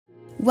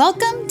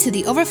Welcome to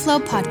the Overflow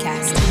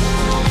Podcast.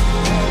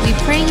 We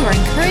pray you are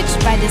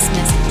encouraged by this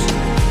message.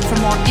 For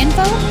more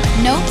info,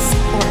 notes,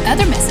 or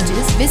other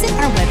messages, visit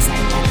our website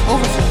at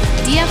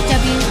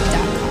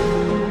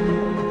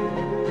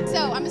overflowdfw.com.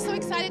 So I'm so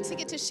excited to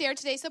get to share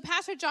today. So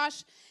Pastor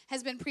Josh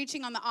has been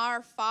preaching on the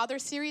Our Father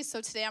series,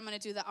 so today I'm going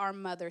to do the Our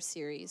Mother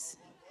series.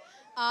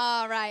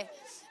 All right.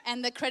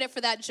 And the credit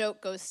for that joke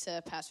goes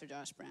to Pastor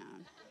Josh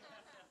Brown.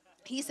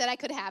 He said I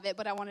could have it,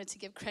 but I wanted to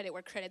give credit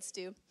where credit's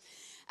due.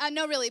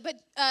 No, really, but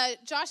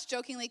Josh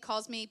jokingly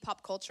calls me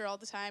pop culture all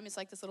the time. It's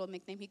like this little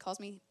nickname he calls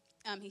me.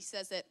 He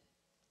says that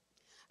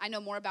I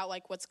know more about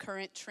like what's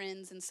current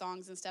trends and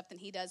songs and stuff than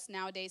he does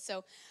nowadays.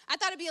 So I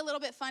thought it'd be a little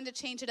bit fun to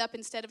change it up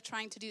instead of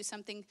trying to do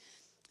something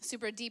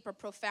super deep or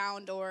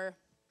profound or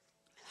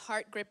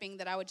heart-gripping,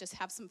 that I would just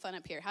have some fun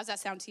up here. How's that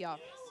sound to y'all?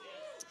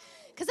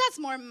 Because that's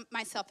more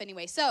myself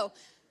anyway. So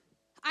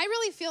I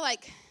really feel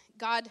like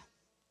God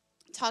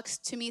talks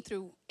to me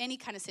through any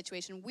kind of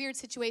situation, weird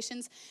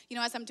situations. You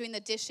know, as I'm doing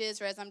the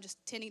dishes or as I'm just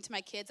tending to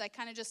my kids, I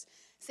kind of just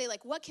say,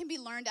 like, what can be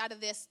learned out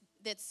of this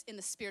that's in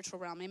the spiritual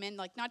realm? Amen?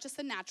 Like, not just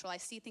the natural. I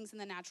see things in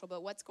the natural,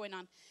 but what's going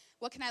on?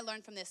 What can I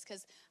learn from this?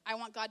 Because I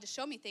want God to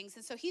show me things.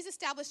 And so he's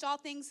established all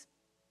things.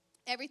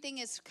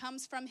 Everything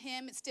comes from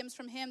him. It stems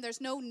from him.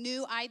 There's no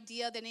new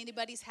idea that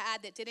anybody's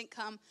had that didn't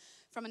come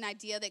from an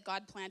idea that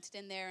God planted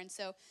in there. And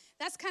so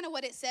that's kind of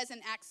what it says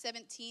in Acts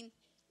 17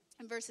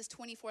 and verses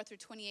 24 through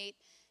 28.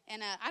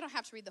 And I don't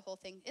have to read the whole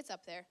thing. It's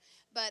up there.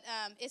 But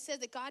it says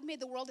that God made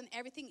the world and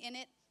everything in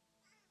it,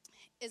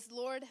 is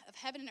Lord of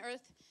heaven and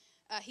earth.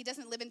 He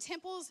doesn't live in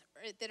temples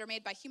that are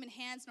made by human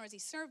hands, nor is he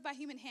served by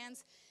human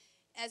hands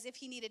as if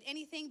he needed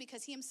anything,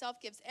 because he himself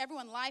gives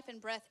everyone life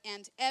and breath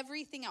and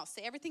everything else.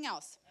 Say everything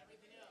else.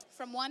 Everything else.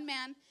 From one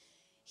man,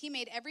 he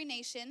made every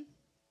nation.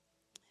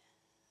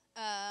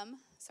 I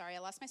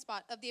lost my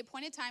spot. Of the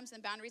appointed times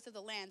and boundaries of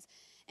the lands.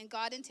 And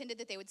God intended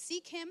that they would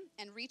seek him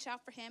and reach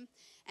out for him,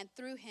 and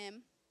through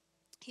him,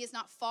 he is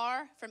not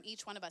far from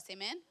each one of us.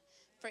 Amen?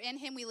 For in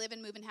him we live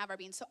and move and have our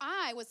being. So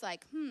I was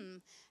like,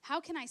 how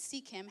can I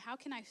seek him? How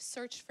can I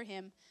search for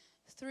him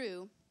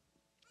through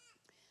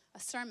a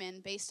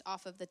sermon based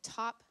off of the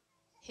top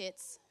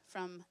hits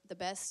from the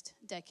best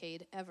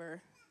decade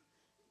ever,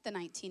 the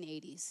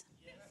 1980s?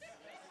 Yes.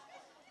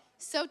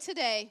 So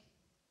today,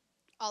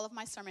 all of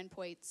my sermon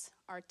points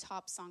are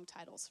top song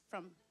titles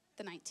from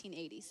the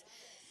 1980s.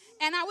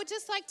 And I would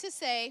just like to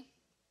say,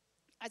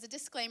 as a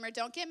disclaimer,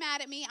 don't get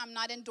mad at me. I'm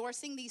not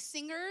endorsing these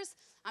singers.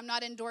 I'm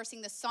not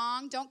endorsing the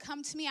song. Don't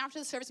come to me after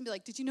the service and be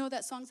like, did you know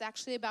that song's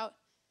actually about?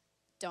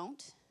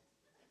 Don't.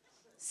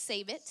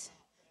 Save it.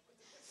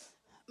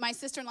 My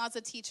sister-in-law's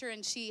a teacher,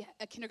 and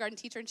a kindergarten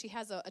teacher, and she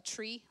has a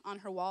tree on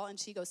her wall, and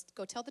she goes,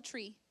 go tell the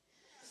tree.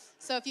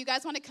 So if you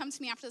guys want to come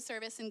to me after the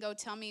service and go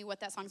tell me what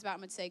that song's about, I'm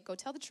going to say, go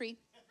tell the tree.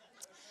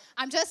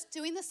 I'm just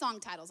doing the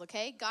song titles,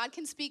 okay? God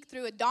can speak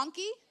through a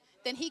donkey,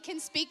 then he can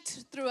speak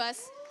through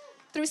us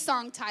through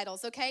song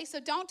titles, okay? So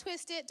don't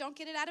twist it. Don't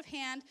get it out of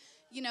hand.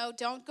 You know,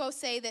 don't go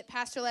say that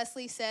Pastor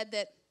Leslie said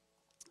that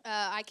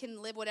I can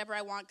live whatever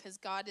I want because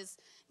God is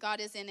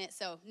in it.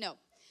 So, no,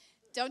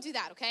 don't do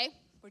that, okay?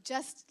 We're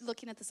just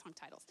looking at the song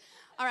titles.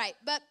 All right,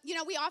 but, you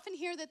know, we often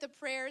hear that the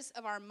prayers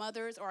of our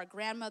mothers or our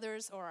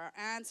grandmothers or our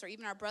aunts or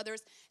even our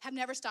brothers have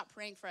never stopped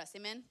praying for us,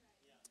 amen?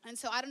 And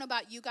so I don't know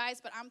about you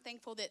guys, but I'm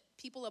thankful that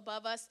people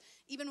above us,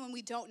 even when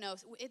we don't know,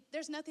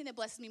 there's nothing that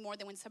blesses me more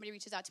than when somebody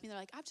reaches out to me and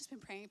they're like, I've just been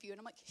praying for you. And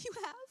I'm like, you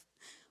have?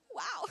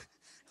 Wow.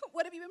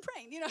 What have you been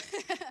praying? You know,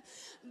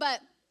 but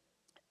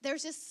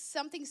there's just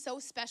something so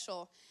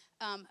special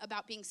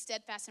about being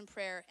steadfast in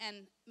prayer.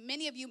 And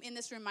many of you in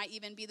this room might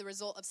even be the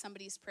result of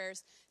somebody's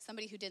prayers,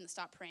 somebody who didn't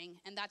stop praying.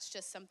 And that's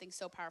just something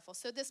so powerful.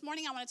 So this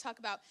morning I want to talk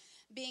about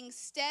being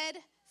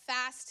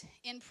steadfast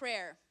in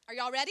prayer. Are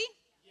y'all ready?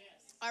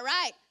 Yes. All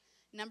right.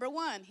 Number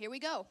 1, here we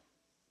go.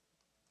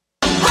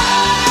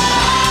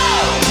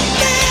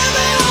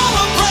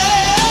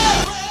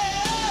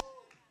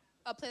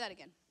 I'll play that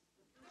again.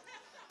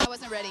 I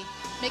wasn't ready.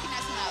 Make it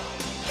nice and loud.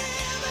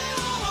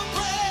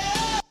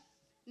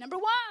 Number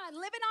 1,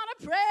 living on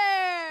a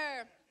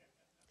prayer.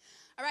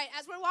 All right,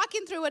 as we're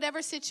walking through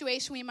whatever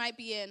situation we might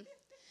be in,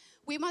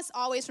 we must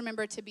always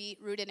remember to be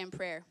rooted in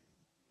prayer.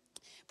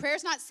 Prayer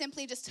is not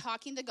simply just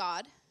talking to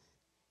God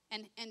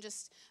and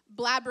just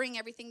blabbering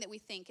everything that we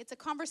think. It's a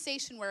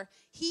conversation where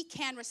he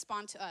can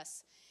respond to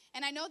us.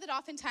 And I know that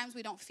oftentimes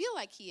we don't feel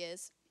like he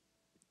is,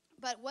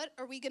 but what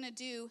are we going to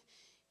do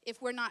if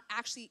we're not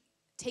actually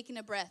taking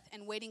a breath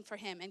and waiting for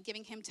him and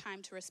giving him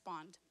time to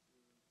respond?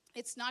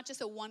 It's not just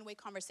a one-way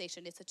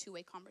conversation, it's a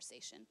two-way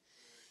conversation.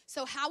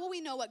 So how will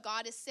we know what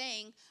God is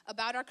saying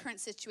about our current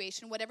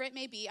situation, whatever it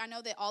may be? I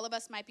know that all of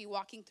us might be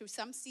walking through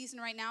some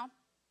season right now,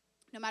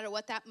 no matter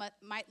what that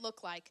might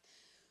look like.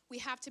 We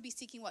have to be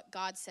seeking what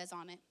God says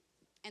on it.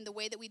 And the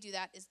way that we do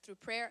that is through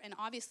prayer and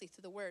obviously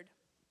through the word.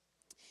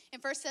 In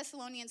 1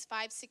 Thessalonians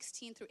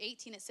 5:16 through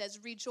 18, it says,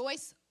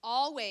 rejoice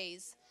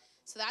always.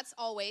 So that's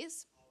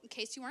always, in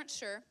case you weren't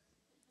sure.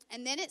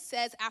 And then it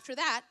says after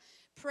that,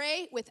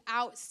 pray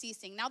without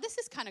ceasing. Now this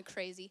is kind of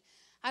crazy.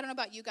 I don't know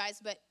about you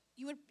guys, but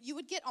you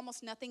would get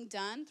almost nothing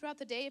done throughout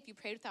the day if you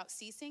prayed without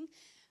ceasing.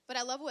 But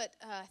I love what,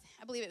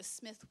 I believe it was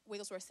Smith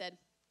Wigglesworth said.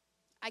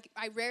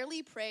 I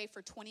rarely pray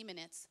for 20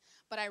 minutes,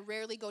 but I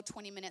rarely go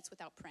 20 minutes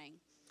without praying.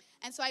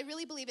 And so I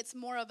really believe it's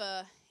more of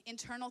a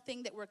internal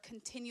thing that we're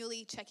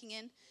continually checking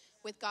in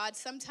with God.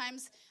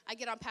 Sometimes I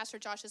get on Pastor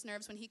Josh's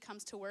nerves when he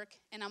comes to work,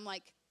 and I'm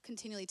like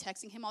continually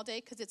texting him all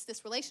day because it's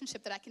this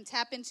relationship that I can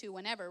tap into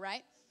whenever,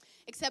 right?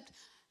 Except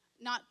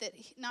not that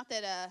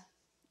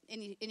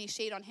any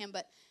shade on him,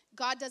 but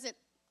God doesn't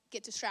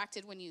get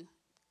distracted when you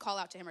call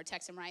out to him or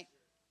text him, right?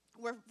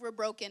 We're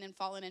broken and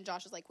fallen, and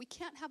Josh is like, we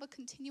can't have a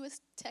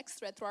continuous text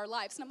thread through our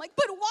lives. And I'm like,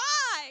 but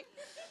why?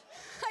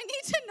 I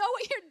need to know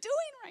what you're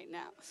doing right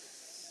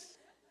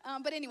now.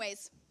 But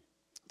anyways,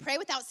 pray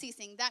without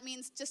ceasing. That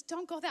means just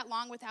don't go that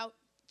long without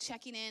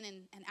checking in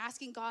and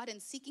asking God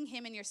and seeking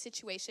him in your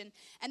situation.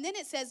 And then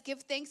it says,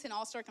 give thanks in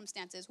all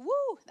circumstances.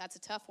 Woo, that's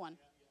a tough one.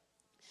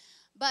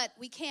 But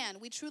we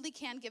truly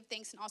can give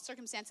thanks in all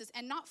circumstances,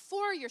 and not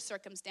for your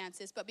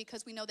circumstances, but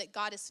because we know that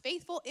God is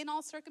faithful in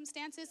all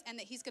circumstances and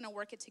that he's going to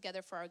work it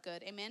together for our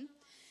good. Amen?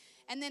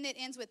 And then it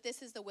ends with,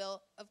 this is the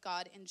will of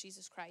God in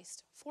Jesus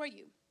Christ for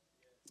you.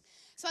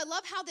 So I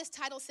love how this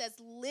title says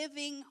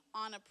living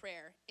on a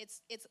prayer.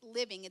 It's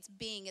living, it's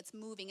being, it's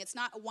moving. It's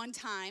not one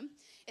time.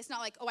 It's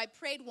not like, oh, I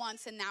prayed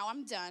once and now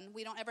I'm done.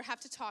 We don't ever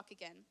have to talk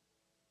again.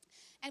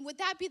 And would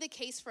that be the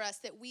case for us,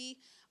 that we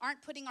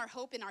aren't putting our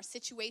hope in our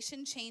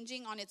situation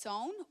changing on its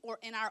own or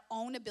in our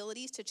own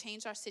abilities to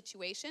change our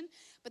situation,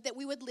 but that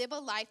we would live a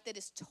life that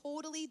is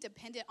totally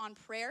dependent on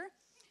prayer,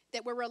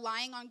 that we're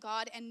relying on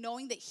God and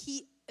knowing that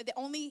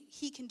only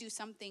he can do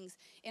some things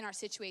in our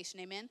situation,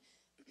 amen?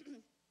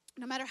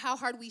 No matter how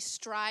hard we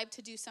strive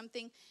to do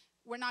something,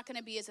 we're not going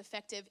to be as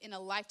effective in a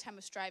lifetime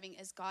of striving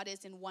as God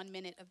is in 1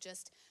 minute of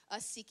just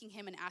us seeking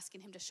him and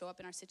asking him to show up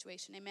in our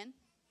situation, amen?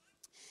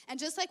 And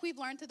just like we've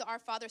learned through the Our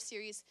Father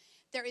series,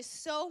 there is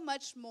so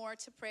much more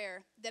to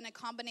prayer than a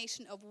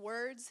combination of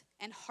words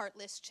and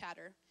heartless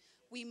chatter.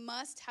 We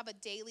must have a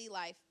daily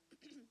life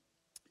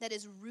that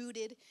is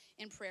rooted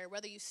in prayer.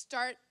 Whether you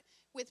start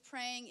with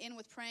praying, end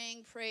with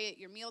praying, pray at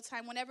your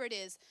mealtime, whatever it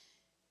is,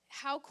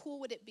 how cool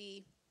would it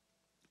be,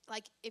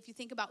 like if you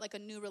think about like a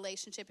new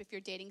relationship, if you're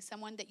dating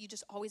someone, that you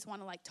just always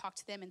want to like talk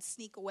to them and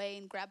sneak away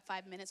and grab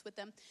 5 minutes with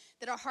them,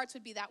 that our hearts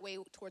would be that way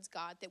towards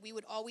God, that we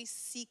would always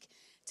seek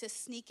to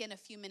sneak in a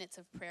few minutes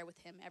of prayer with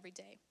him every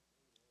day.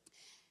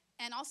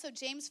 And also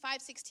James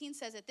 5:16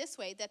 says it this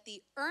way, that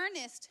the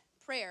earnest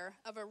prayer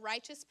of a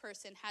righteous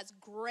person has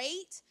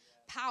great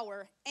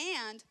power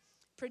and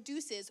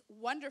produces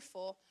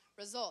wonderful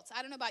results.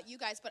 I don't know about you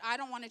guys, but I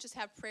don't want to just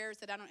have prayers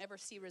that I don't ever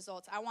see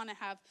results. I want to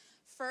have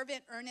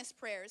fervent, earnest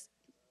prayers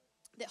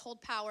that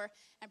hold power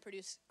and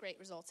produce great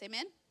results.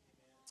 Amen?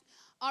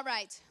 All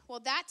right. Well,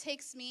 that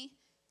takes me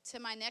to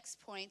my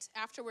next point.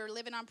 After we're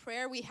living on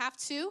prayer, we have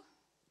to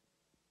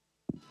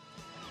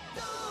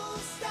don't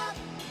stop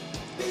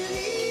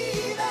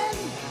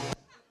believing.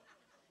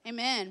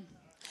 Amen.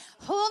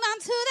 Hold on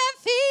to that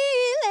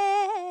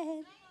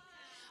feeling.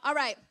 All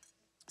right.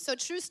 So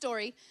true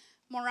story.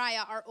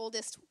 Moriah, our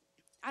oldest,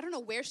 I don't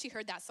know where she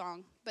heard that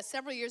song, but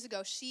several years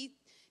ago, she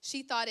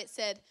thought it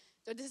said,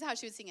 this is how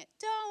she would sing it.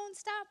 Don't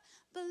stop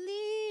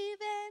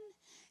believing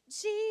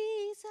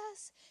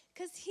Jesus,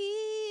 'cause he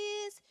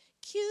is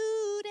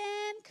cute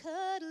and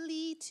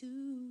cuddly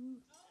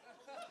too.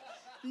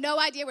 No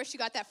idea where she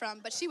got that from,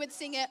 but she would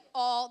sing it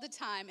all the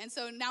time. And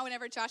so now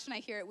whenever Josh and I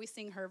hear it, we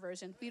sing her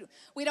version.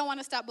 We don't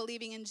want to stop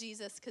believing in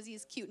Jesus because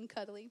he's cute and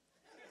cuddly.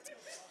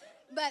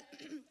 But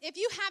if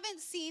you haven't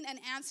seen an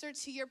answer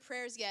to your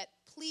prayers yet,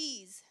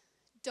 please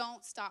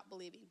don't stop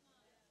believing.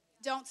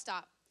 Don't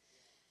stop.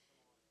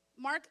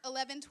 Mark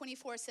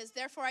 11:24 says,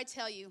 therefore I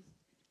tell you,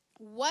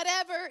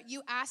 whatever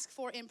you ask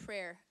for in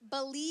prayer,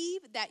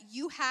 believe that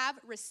you have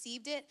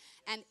received it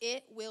and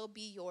it will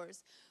be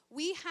yours.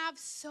 We have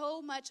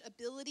so much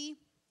ability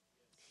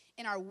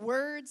in our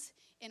words,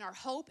 in our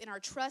hope, in our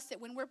trust,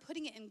 that when we're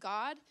putting it in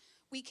God,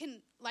 we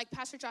can, like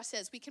Pastor Josh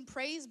says, we can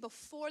praise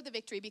before the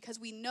victory because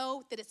we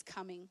know that it's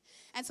coming.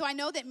 And so I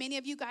know that many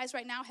of you guys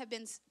right now have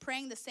been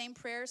praying the same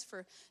prayers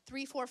for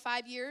 3, 4,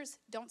 5 years.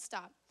 Don't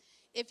stop.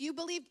 If you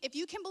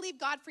can believe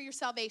God for your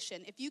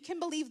salvation, if you can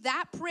believe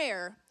that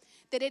prayer,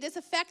 that it is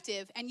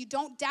effective, and you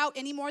don't doubt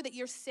anymore that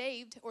you're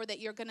saved or that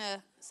you're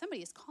gonna,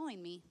 somebody is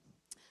calling me.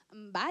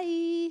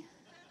 Bye.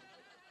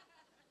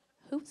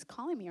 Who's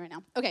calling me right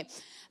now? Okay.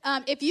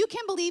 If you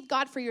can believe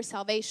God for your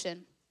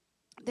salvation,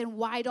 then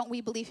why don't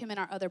we believe him in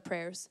our other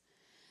prayers?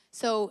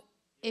 So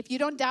if you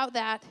don't doubt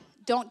that,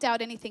 don't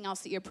doubt anything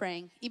else that you're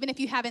praying. Even if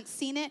you haven't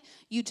seen it,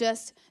 you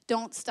just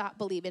don't stop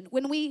believing.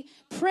 When we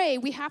pray,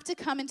 we have to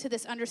come into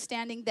this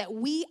understanding that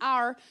we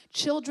are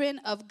children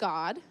of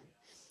God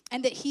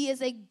and that he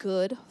is a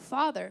good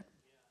father.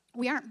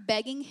 We aren't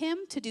begging him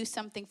to do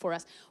something for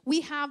us.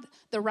 We have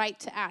the right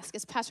to ask.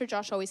 As Pastor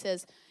Josh always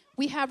says,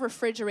 we have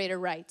refrigerator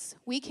rights.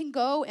 We can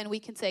go and we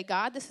can say,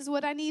 God, this is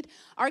what I need.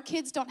 Our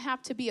kids don't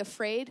have to be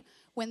afraid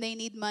when they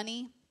need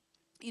money.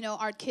 You know,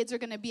 our kids are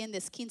going to be in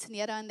this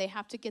quinceañera and they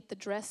have to get the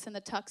dress and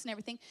the tux and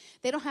everything.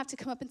 They don't have to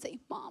come up and say,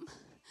 Mom,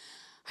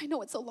 I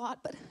know it's a lot,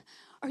 but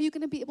are you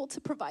going to be able to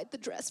provide the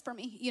dress for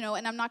me?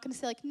 And I'm not going to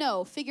say like,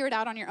 no, figure it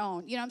out on your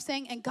own. You know what I'm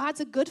saying? And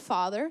God's a good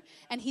father,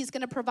 and he's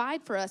going to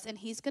provide for us, and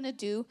he's going to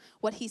do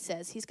what he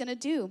says he's going to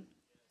do.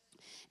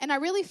 And I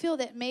really feel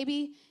that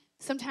maybe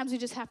sometimes we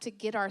just have to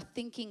get our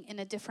thinking in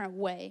a different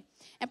way.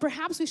 And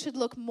perhaps we should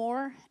look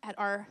more at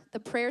the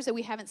prayers that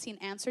we haven't seen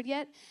answered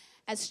yet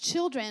as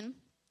children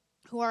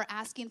who are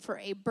asking for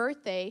a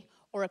birthday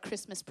or a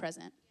Christmas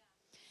present.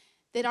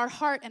 That our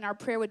heart and our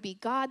prayer would be,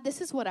 God,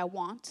 this is what I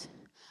want.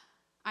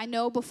 I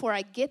know before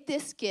I get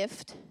this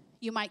gift,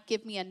 you might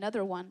give me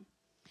another one,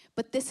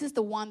 but this is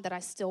the one that I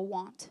still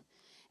want.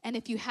 And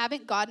if you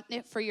haven't gotten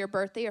it for your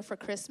birthday or for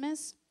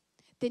Christmas,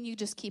 then you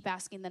just keep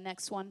asking the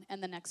next one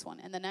and the next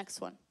one and the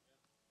next one.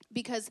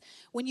 Because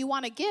when you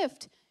want a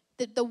gift,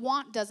 the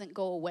want doesn't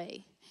go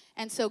away.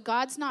 And so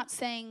God's not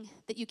saying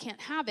that you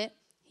can't have it.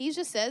 He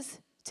just says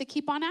to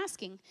keep on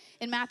asking.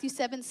 In Matthew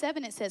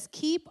 7:7, it says,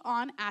 keep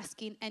on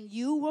asking and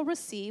you will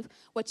receive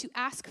what you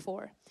ask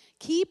for.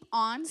 Keep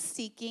on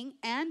seeking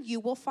and you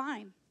will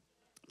find.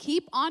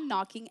 Keep on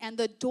knocking and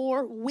the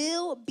door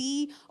will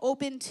be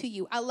open to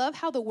you. I love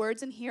how the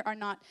words in here are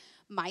not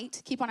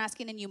might. Keep on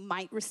asking and you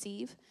might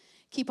receive.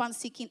 Keep on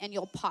seeking and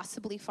you'll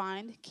possibly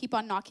find. Keep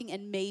on knocking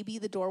and maybe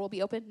the door will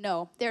be open.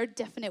 No, they're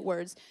definite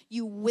words.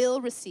 You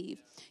will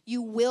receive.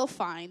 You will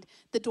find.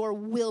 The door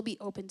will be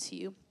open to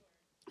you.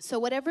 So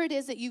whatever it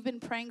is that you've been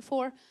praying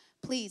for,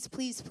 please,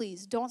 please,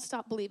 please don't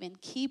stop believing.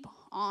 Keep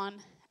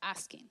on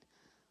asking.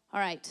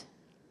 All right,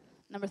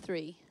 number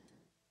 3.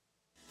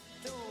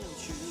 Don't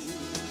you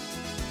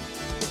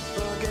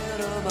forget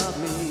about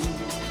me.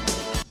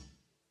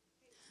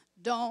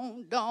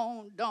 Don't.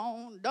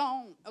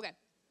 Okay.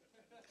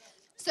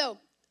 So,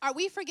 are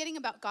we forgetting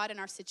about God in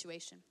our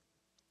situation?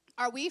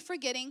 Are we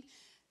forgetting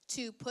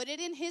to put it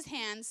in his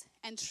hands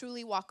and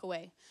truly walk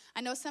away?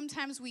 I know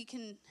sometimes we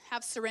can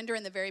have surrender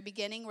in the very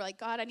beginning. We're like,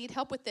 God, I need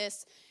help with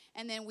this.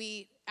 And then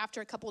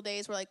after a couple of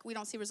days, we're like, we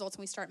don't see results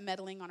and we start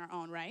meddling on our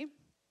own, right?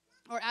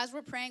 Or as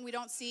we're praying, we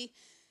don't see,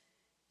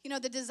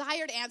 the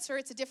desired answer.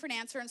 It's a different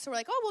answer. And so we're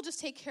like, oh, we'll just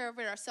take care of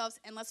it ourselves.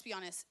 And let's be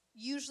honest,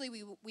 usually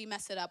we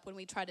mess it up when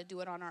we try to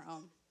do it on our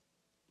own.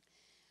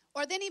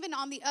 Or then even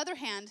on the other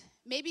hand,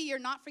 maybe you're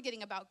not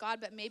forgetting about God,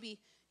 but maybe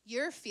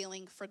you're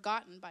feeling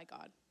forgotten by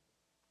God.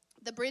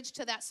 The bridge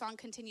to that song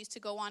continues to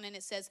go on, and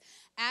it says,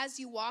 as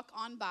you walk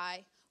on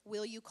by,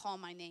 will you call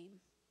my name?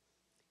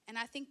 And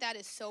I think that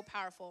is so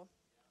powerful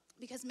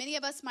because many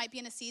of us might be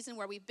in a season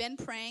where we've been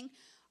praying,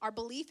 our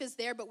belief is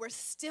there, but we're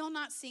still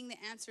not seeing the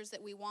answers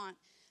that we want.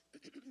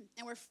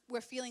 And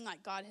we're feeling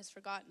like God has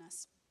forgotten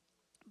us.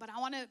 But I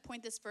want to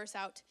point this verse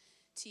out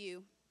to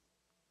you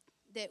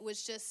that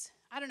was just,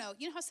 I don't know.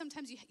 You know how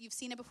sometimes you've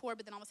seen it before,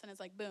 but then all of a sudden it's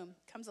like, boom,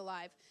 comes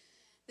alive.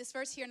 This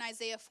verse here in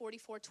Isaiah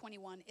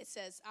 44:21, it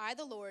says, I,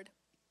 the Lord,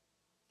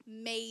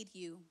 made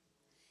you,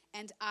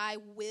 and I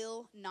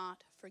will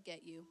not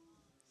forget you.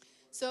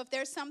 So if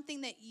there's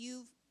something that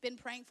you've been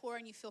praying for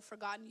and you feel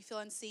forgotten, you feel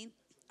unseen,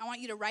 I want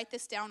you to write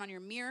this down on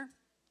your mirror.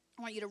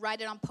 I want you to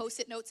write it on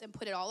Post-it notes and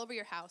put it all over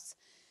your house.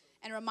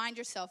 And remind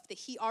yourself that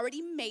he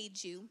already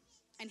made you,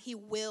 and he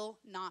will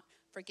not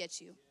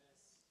forget you.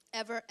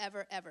 Ever,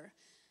 ever, ever.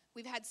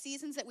 We've had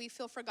seasons that we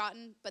feel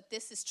forgotten, but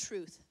this is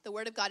truth. The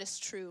word of God is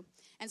true.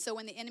 And so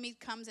when the enemy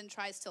comes and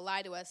tries to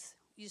lie to us,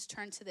 you just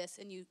turn to this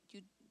and you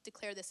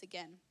declare this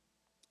again.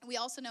 We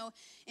also know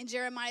in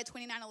Jeremiah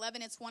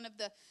 29:11, it's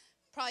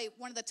probably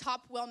one of the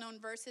top well-known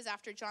verses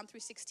after John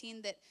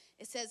 3:16, that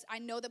it says, I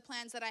know the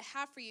plans that I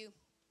have for you,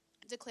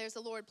 declares the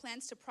Lord,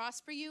 plans to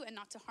prosper you and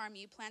not to harm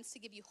you, plans to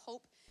give you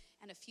hope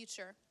and a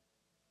future.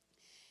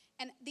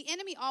 And the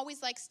enemy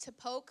always likes to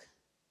poke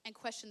and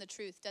question the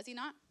truth, does he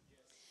not?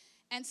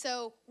 And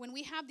so when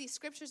we have these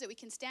scriptures that we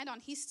can stand on,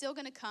 he's still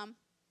going to come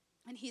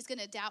and he's going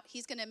to doubt.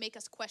 He's going to make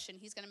us question.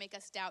 He's going to make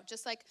us doubt.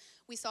 Just like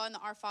we saw in the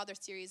Our Father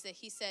series, that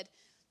he said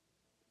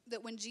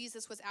that when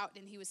Jesus was out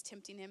and he was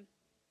tempting him,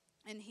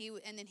 and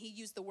then he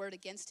used the word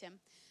against him.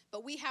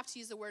 But we have to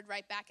use the word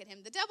right back at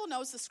him. The devil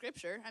knows the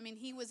scripture. I mean,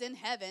 he was in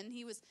heaven.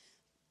 He was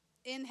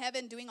in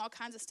heaven doing all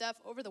kinds of stuff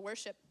over the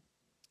worship.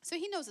 So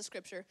he knows the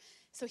scripture.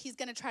 So he's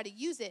going to try to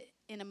use it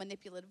in a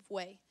manipulative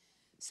way.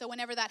 So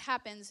whenever that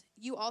happens,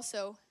 you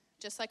also,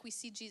 just like we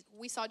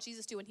saw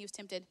Jesus do when he was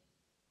tempted,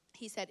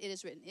 he said, it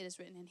is written,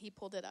 and he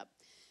pulled it up.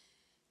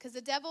 Because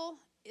the devil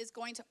is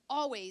going to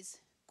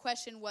always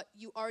question what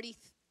you already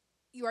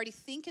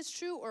think is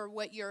true, or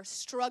what you're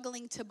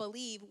struggling to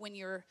believe when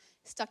you're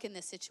stuck in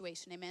this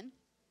situation. Amen?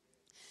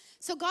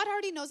 So God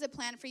already knows a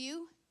plan for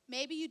you.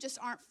 Maybe you just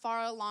aren't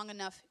far along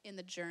enough in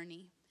the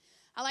journey.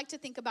 I like to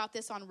think about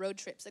this on road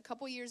trips. A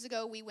couple years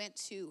ago, we went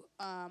to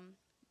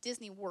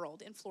Disney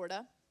World in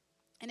Florida,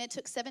 and it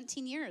took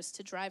 17 years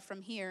to drive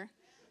from here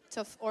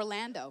to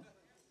Orlando.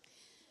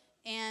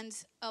 And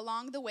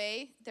along the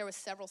way, there were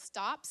several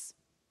stops.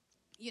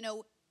 You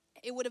know,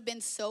 it would have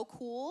been so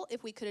cool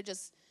if we could have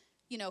just,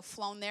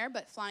 flown there,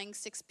 but flying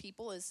 6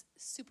 people is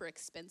super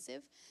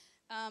expensive.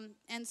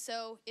 And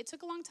so it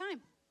took a long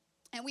time.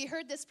 And we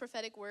heard this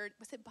prophetic word.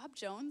 Was it Bob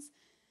Jones?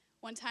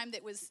 one time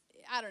that was,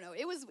 I don't know,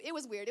 it was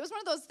weird. It was one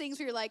of those things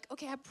where you're like,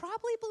 okay, I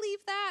probably believe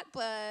that,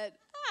 but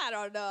I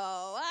don't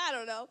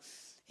know.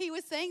 He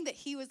was saying that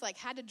he was like,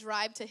 had to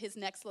drive to his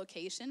next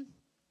location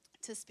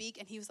to speak,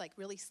 and he was like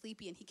really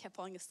sleepy, and he kept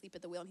falling asleep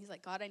at the wheel, and he's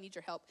like, God, I need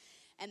your help.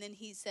 And then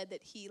he said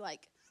that he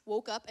like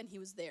woke up and he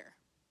was there.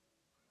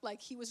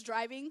 Like he was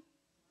driving,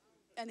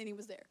 and then he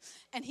was there.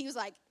 And he was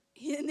like,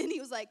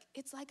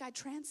 it's like I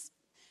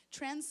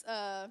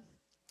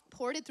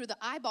transported through the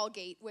eyeball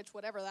gate, which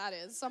whatever that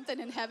is, something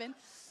in heaven.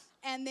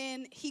 And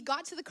then he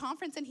got to the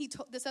conference, and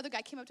this other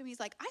guy came up to me. He's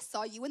like, I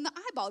saw you in the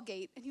eyeball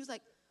gate. And he was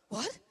like,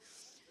 what?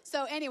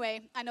 So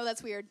anyway, I know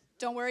that's weird.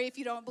 Don't worry if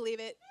you don't believe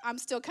it. I'm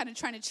still kind of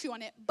trying to chew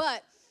on it.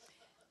 But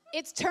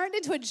it's turned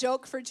into a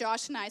joke for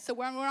Josh and I. So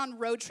when we're on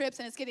road trips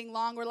and it's getting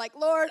long, we're like,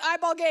 Lord,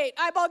 eyeball gate,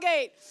 eyeball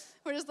gate.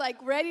 We're just like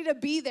ready to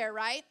be there,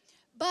 right?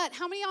 But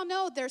how many of y'all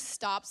know there's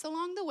stops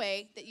along the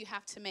way that you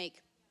have to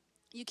make?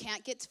 You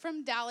can't get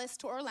from Dallas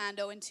to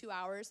Orlando in 2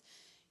 hours.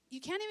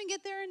 You can't even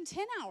get there in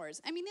 10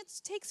 hours. I mean, it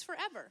takes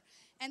forever.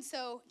 And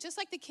so just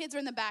like the kids are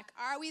in the back,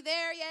 are we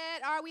there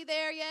yet? Are we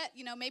there yet?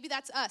 You know, maybe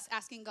that's us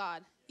asking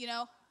God, you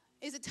know,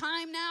 is it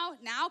time now?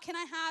 Now can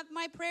I have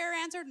my prayer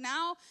answered?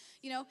 Now,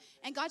 you know,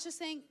 and God's just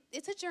saying,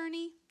 it's a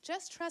journey.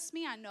 Just trust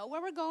me. I know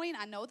where we're going.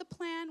 I know the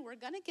plan. We're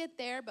going to get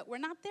there, but we're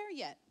not there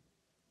yet.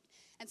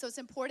 And so it's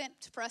important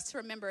for us to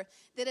remember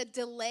that a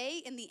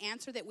delay in the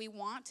answer that we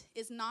want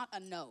is not a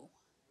no.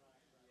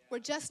 We're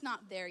just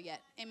not there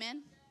yet.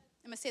 Amen?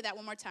 I'm going to say that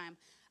one more time.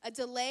 A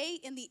delay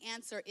in the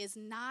answer is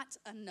not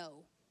a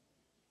no.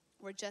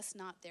 We're just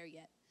not there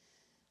yet.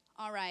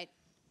 All right.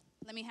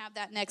 Let me have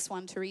that next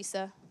one,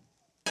 Teresa.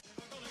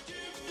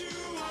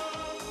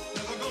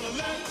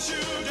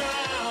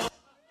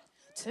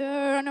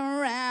 Turn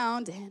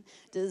around and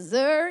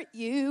desert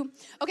you.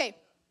 Okay,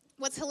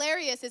 what's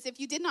hilarious is if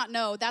you did not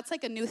know, that's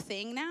like a new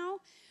thing now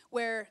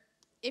where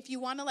if you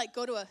want to like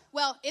go to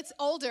it's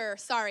older.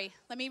 Sorry,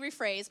 let me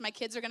rephrase. My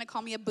kids are going to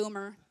call me a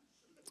boomer.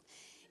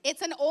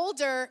 It's an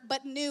older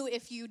but new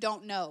if you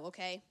don't know,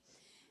 okay?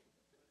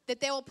 That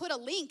they will put a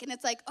link and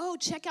it's like, oh,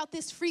 check out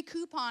this free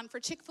coupon for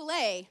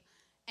Chick-fil-A.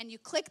 And you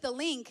click the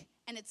link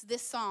and it's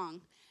this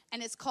song.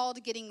 And it's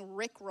called Getting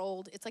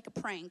Rickrolled. It's like a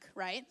prank,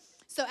 right?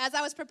 So as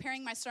I was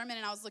preparing my sermon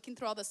and I was looking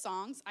through all the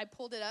songs, I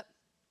pulled it up.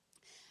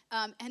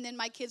 And then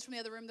my kids from the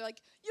other room, they're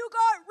like, you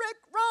got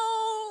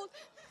Rickrolled.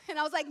 And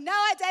I was like, no,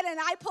 I didn't.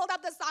 I pulled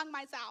up the song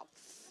myself.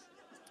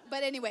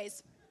 But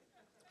anyways,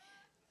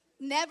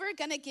 never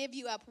gonna give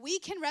you up. We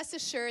can rest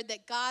assured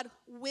that God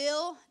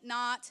will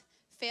not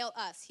fail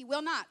us. He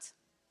will not.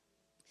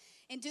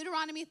 In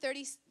Deuteronomy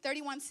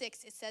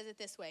 31:6, it says it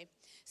this way.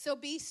 So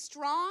be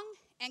strong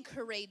and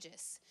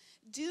courageous.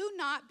 Do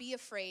not be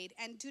afraid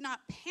and do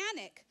not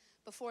panic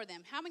before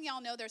them. How many of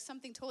y'all know there's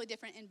something totally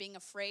different in being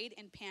afraid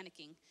and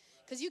panicking?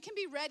 Because you can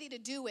be ready to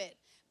do it,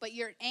 but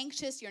you're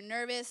anxious, you're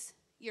nervous,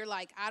 you're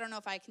like, I don't know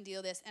if I can deal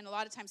with this. And a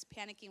lot of times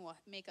panicking will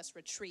make us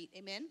retreat.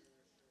 Amen?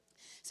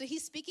 So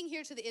he's speaking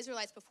here to the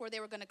Israelites before they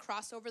were going to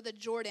cross over the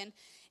Jordan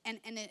and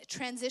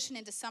transition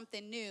into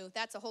something new.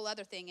 That's a whole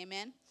other thing.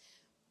 Amen?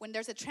 When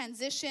there's a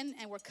transition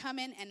and we're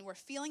coming and we're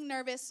feeling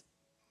nervous,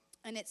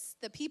 and it's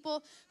the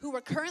people who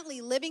were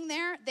currently living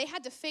there, they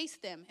had to face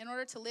them in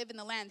order to live in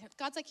the land.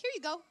 God's like, here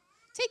you go,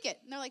 take it.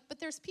 And they're like, but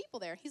there's people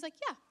there. He's like,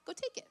 yeah, go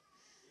take it.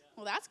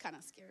 Well, that's kind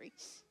of scary.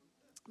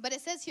 But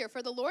it says here,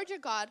 for the Lord your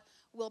God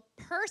will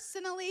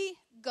personally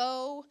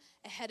go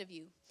ahead of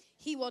you.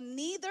 He will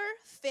neither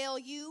fail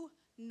you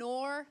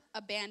nor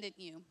abandon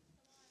you.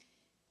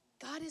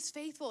 God is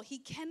faithful. He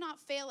cannot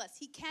fail us.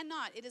 He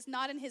cannot. It is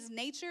not in his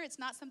nature. It's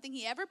not something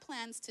he ever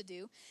plans to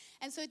do.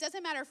 And so it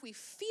doesn't matter if we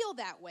feel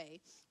that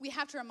way. We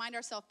have to remind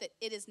ourselves that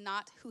it is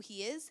not who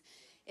he is.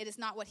 It is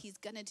not what he's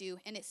going to do.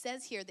 And it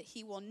says here that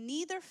he will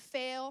neither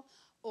fail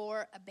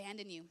or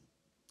abandon you.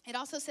 It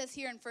also says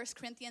here in 1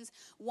 Corinthians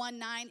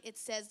 1:9, it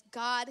says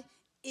God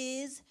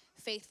is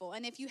faithful.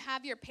 And if you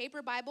have your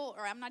paper Bible,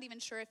 or I'm not even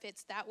sure if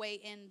it's that way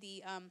in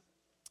the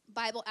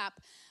Bible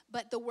app,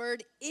 but the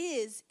word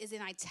is in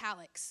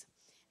italics.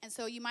 And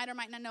so you might or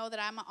might not know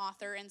that I'm an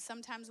author, and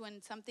sometimes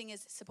when something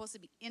is supposed to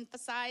be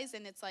emphasized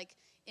and it's like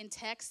in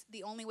text,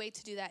 the only way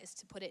to do that is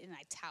to put it in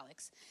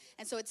italics.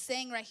 And so it's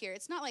saying right here,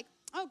 it's not like,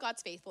 oh,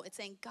 God's faithful. It's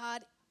saying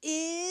God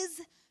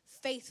is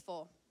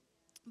faithful,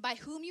 by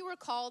whom you were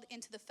called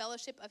into the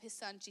fellowship of his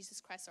Son,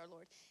 Jesus Christ our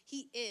Lord.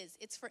 He is.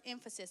 It's for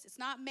emphasis. It's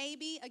not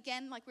maybe,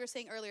 again, like we were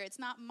saying earlier, it's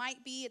not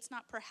might be, it's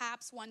not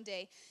perhaps one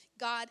day.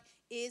 God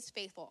is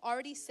faithful.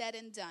 Already said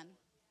and done.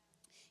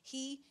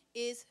 He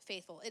is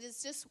faithful. It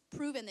is just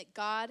proven that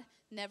God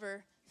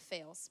never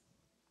fails.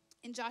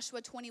 In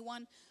Joshua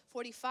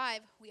 21:45,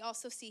 we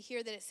also see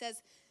here that it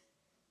says,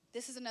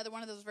 this is another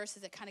one of those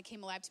verses that kind of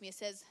came alive to me. It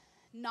says,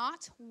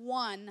 not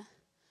one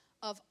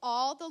of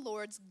all the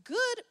Lord's good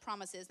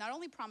promises, not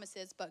only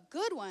promises, but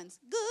good ones.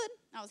 Good.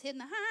 I was hitting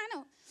the high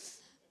note.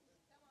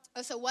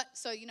 Oh, so what?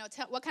 So,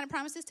 what kind of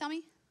promises? Tell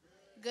me.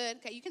 Good.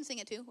 Okay, you can sing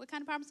it too. What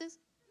kind of promises?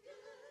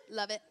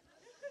 Love it.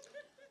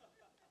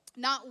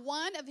 Not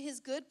one of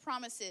his good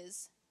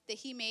promises that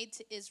he made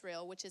to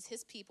Israel, which is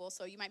his people.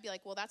 So you might be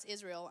like, well, that's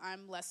Israel.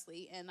 I'm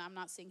Leslie, and I'm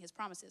not seeing his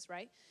promises,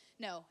 right?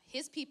 No,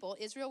 his people,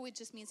 Israel, which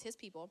just means his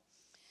people.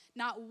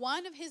 Not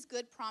one of his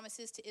good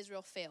promises to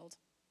Israel failed.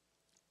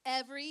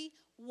 Every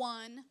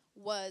one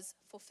was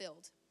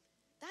fulfilled.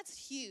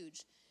 That's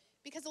huge.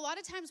 Because a lot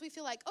of times we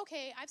feel like,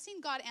 okay, I've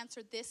seen God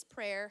answer this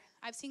prayer.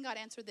 I've seen God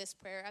answer this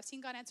prayer. I've seen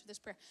God answer this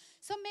prayer.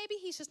 So maybe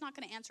he's just not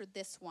going to answer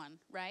this one,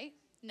 right?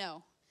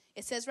 No.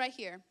 It says right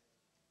here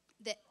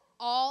that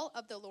all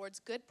of the Lord's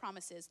good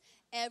promises,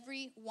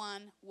 every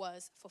one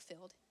was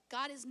fulfilled.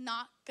 God is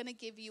not going to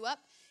give you up.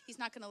 He's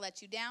not going to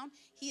let you down.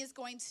 He is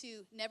going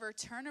to never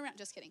turn around.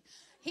 Just kidding.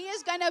 He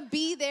is going to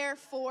be there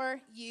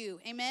for you.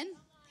 Amen?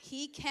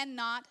 He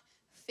cannot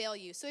fail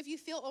you. So if you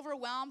feel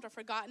overwhelmed or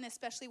forgotten,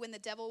 especially when the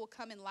devil will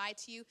come and lie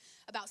to you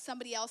about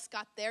somebody else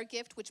got their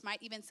gift, which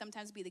might even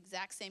sometimes be the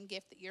exact same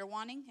gift that you're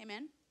wanting,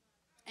 amen?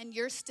 And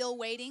you're still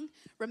waiting,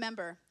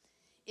 remember,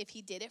 if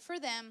he did it for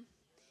them,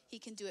 he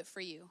can do it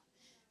for you.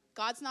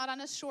 God's not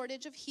on a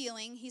shortage of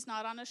healing. He's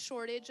not on a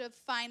shortage of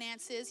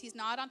finances. He's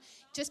not on,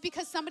 just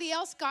because somebody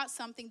else got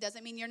something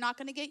doesn't mean you're not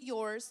going to get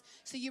yours.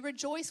 So you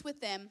rejoice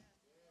with them,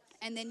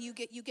 and then you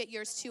get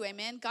yours too,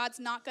 amen? God's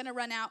not going to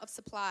run out of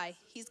supply.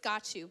 He's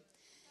got you.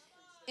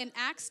 In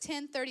Acts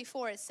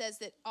 10:34, it says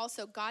that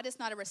also God is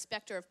not a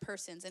respecter of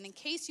persons. And in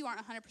case you aren't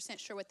 100%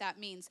 sure what that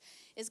means,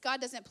 is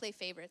God doesn't play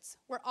favorites.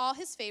 We're all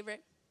his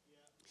favorite.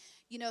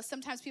 You know,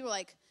 sometimes people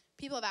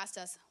have asked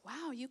us,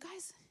 wow, you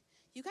guys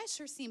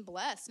sure seem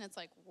blessed. And it's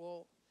like,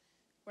 well,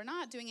 we're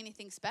not doing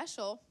anything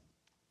special.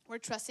 We're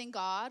trusting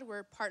God.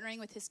 We're partnering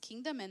with his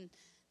kingdom, and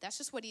that's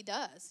just what he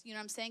does. You know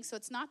what I'm saying? So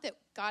it's not that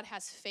God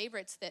has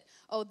favorites that,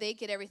 oh, they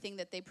get everything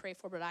that they pray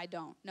for, but I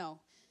don't. No.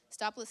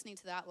 Stop listening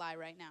to that lie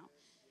right now.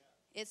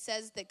 It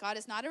says that God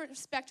is not a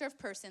respecter of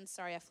persons.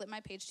 Sorry, I flipped my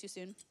page too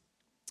soon.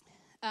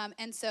 That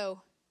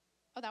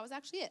was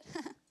actually it.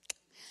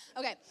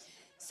 Okay,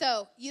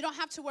 so you don't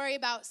have to worry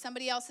about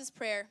somebody else's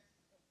prayer,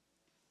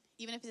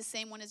 even if it's the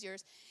same one as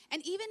yours.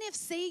 And even if,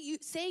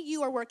 say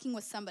you are working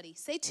with somebody,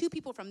 say two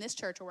people from this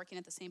church are working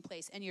at the same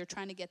place, and you're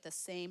trying to get the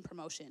same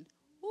promotion.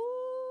 Woo!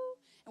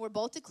 And we're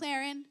both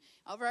declaring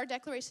over our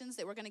declarations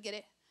that we're going to get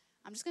it.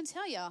 I'm just going to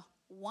tell y'all,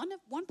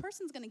 one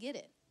person's going to get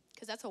it,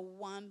 because that's a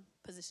one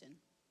position.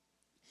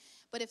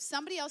 But if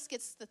somebody else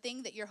gets the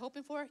thing that you're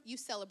hoping for, you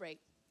celebrate.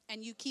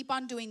 And you keep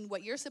on doing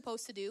what you're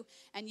supposed to do.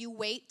 And you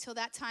wait till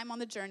that time on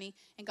the journey.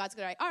 And God's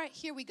going to all right,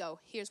 here we go.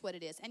 Here's what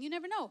it is. And you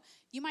never know.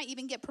 You might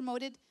even get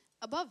promoted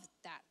above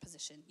that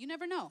position. You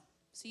never know.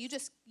 So you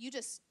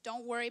just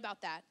don't worry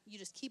about that. You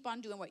just keep on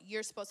doing what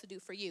you're supposed to do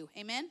for you.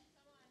 Amen?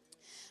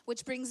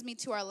 Which brings me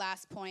to our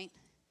last point.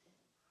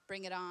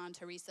 Bring it on,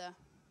 Teresa.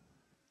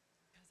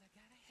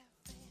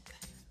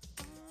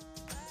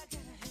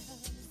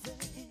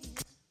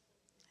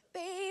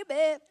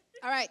 Baby.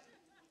 All right.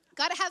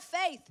 Got to have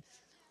faith.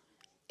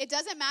 It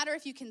doesn't matter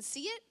if you can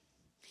see it.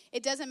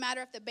 It doesn't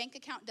matter if the bank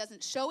account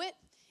doesn't show it.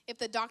 If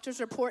the doctor's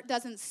report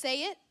doesn't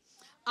say it.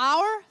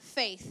 Our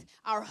faith,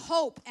 our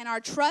hope, and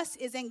our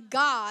trust is in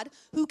God,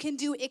 who can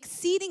do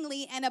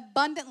exceedingly and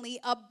abundantly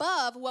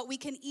above what we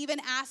can even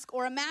ask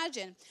or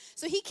imagine.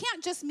 So he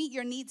can't just meet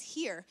your needs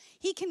here.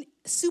 He can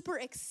super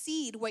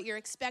exceed what you're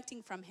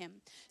expecting from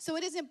him. So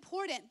it is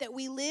important that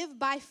we live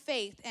by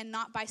faith and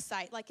not by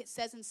sight, like it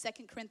says in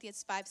 2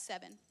 Corinthians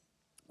 5:7.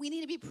 We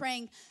need to be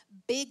praying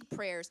big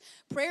prayers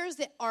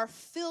that are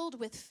filled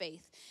with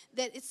faith,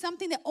 that it's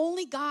something that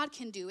only God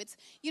can do. It's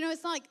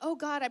not like, oh,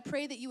 God, I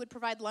pray that you would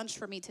provide lunch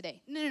for me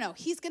today. No.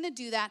 He's going to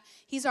do that.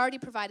 He's already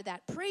provided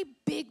that. Pray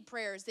big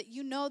prayers that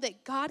you know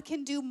that God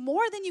can do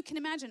more than you can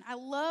imagine. I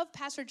love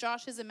Pastor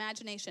Josh's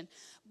imagination.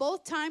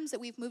 Both times that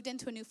we've moved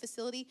into a new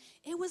facility,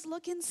 it was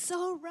looking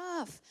so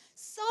rough.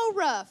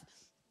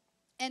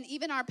 And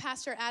even our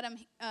Pastor Adam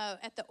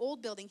at the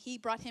old building, he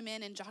brought him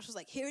in, and Josh was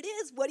like, here it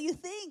is. What do you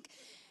think?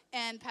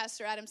 And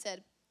Pastor Adam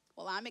said,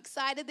 well, I'm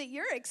excited that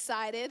you're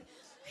excited.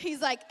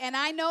 He's like, and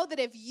I know that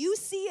if you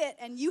see it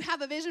and you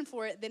have a vision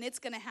for it, then it's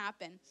going to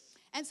happen.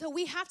 And so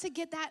we have to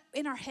get that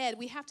in our head.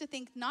 We have to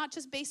think not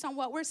just based on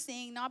what we're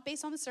seeing, not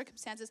based on the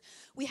circumstances.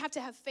 We have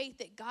to have faith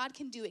that God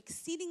can do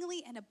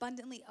exceedingly and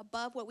abundantly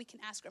above what we can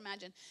ask or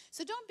imagine.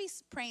 So don't be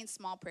praying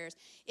small prayers.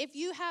 If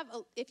you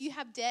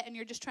have debt and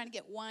you're just trying to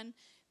get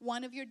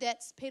one of your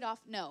debts paid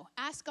off, no.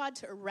 Ask God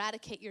to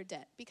eradicate your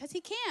debt, because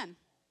he can.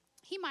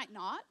 He might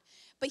not,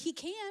 but he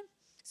can.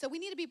 So we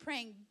need to be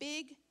praying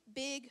big,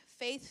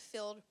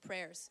 faith-filled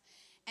prayers.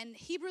 And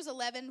Hebrews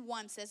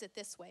 11:1 says it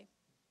this way.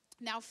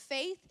 Now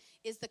faith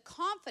is the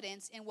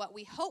confidence in what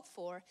we hope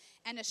for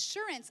and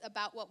assurance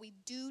about what we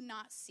do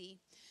not see.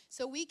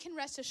 So we can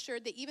rest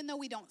assured that even though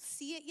we don't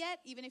see it yet,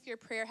 even if your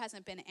prayer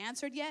hasn't been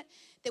answered yet,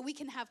 that we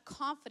can have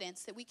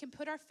confidence, that we can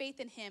put our faith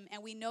in him,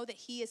 and we know that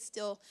he is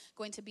still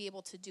going to be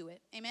able to do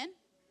it. Amen?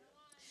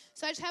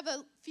 So I just have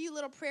a few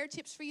little prayer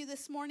tips for you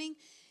this morning,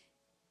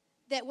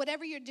 that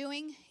whatever you're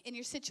doing in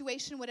your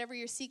situation, whatever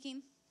you're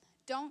seeking,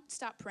 don't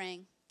stop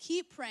praying.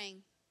 Keep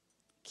praying.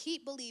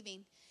 Keep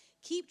believing.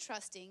 keep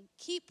trusting.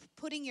 Keep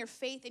putting your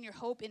faith and your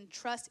hope and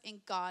trust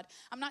in God.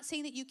 I'm not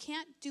saying that you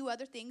can't do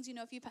other things.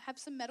 If you have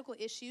some medical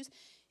issues,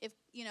 if,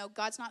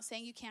 God's not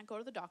saying you can't go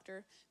to the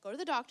doctor,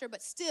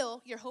 but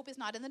still, your hope is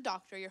not in the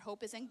doctor. Your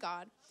hope is in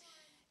God.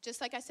 Just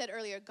like I said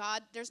earlier,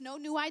 God, there's no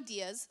new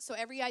ideas, so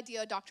every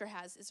idea a doctor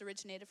has is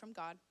originated from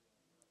God.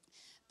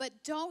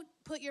 But don't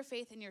put your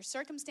faith in your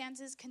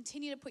circumstances.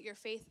 Continue to put your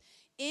faith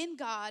in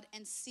God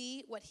and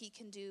see what he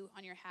can do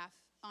on your half.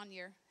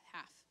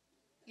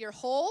 Your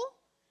whole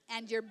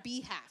and your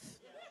behalf.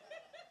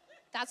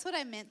 That's what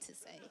I meant to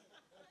say.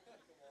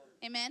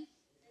 Amen?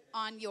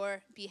 On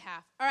your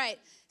behalf. All right,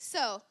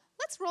 so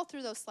let's roll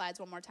through those slides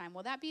one more time.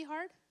 Will that be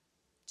hard?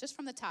 Just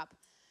from the top.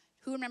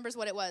 Who remembers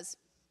what it was?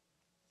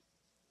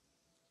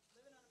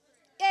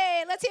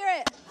 Yay, let's hear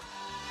it.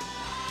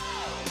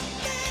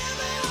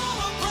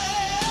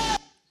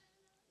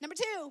 Number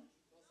 2.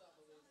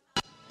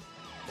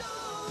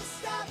 Don't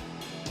stop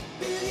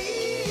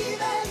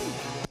believing.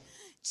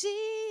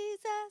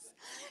 Jesus,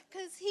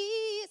 because he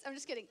is. I'm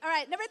just kidding. All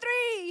right, number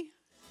 3.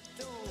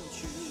 Don't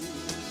you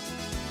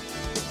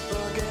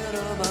forget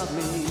about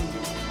me.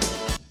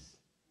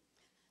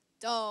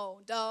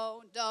 Don't.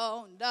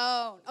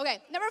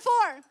 Okay, number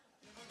 4.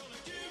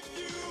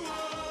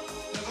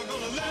 Never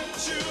gonna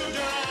let you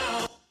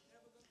down.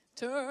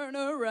 Turn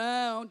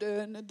around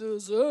and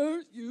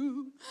desert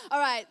you. All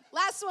right,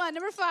 last one,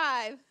 number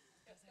 5.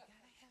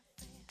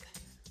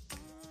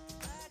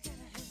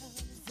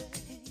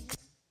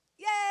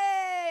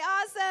 Yay,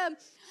 awesome.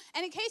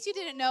 And in case you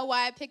didn't know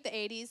why I picked the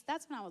 80s,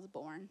 that's when I was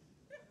born.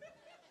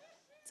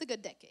 It's a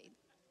good decade.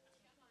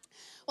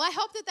 Well, I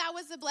hope that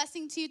was a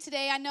blessing to you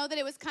today. I know that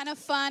it was kind of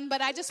fun,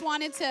 but I just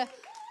wanted to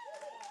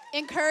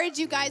encourage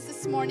you guys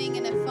this morning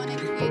in a fun and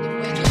creative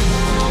way.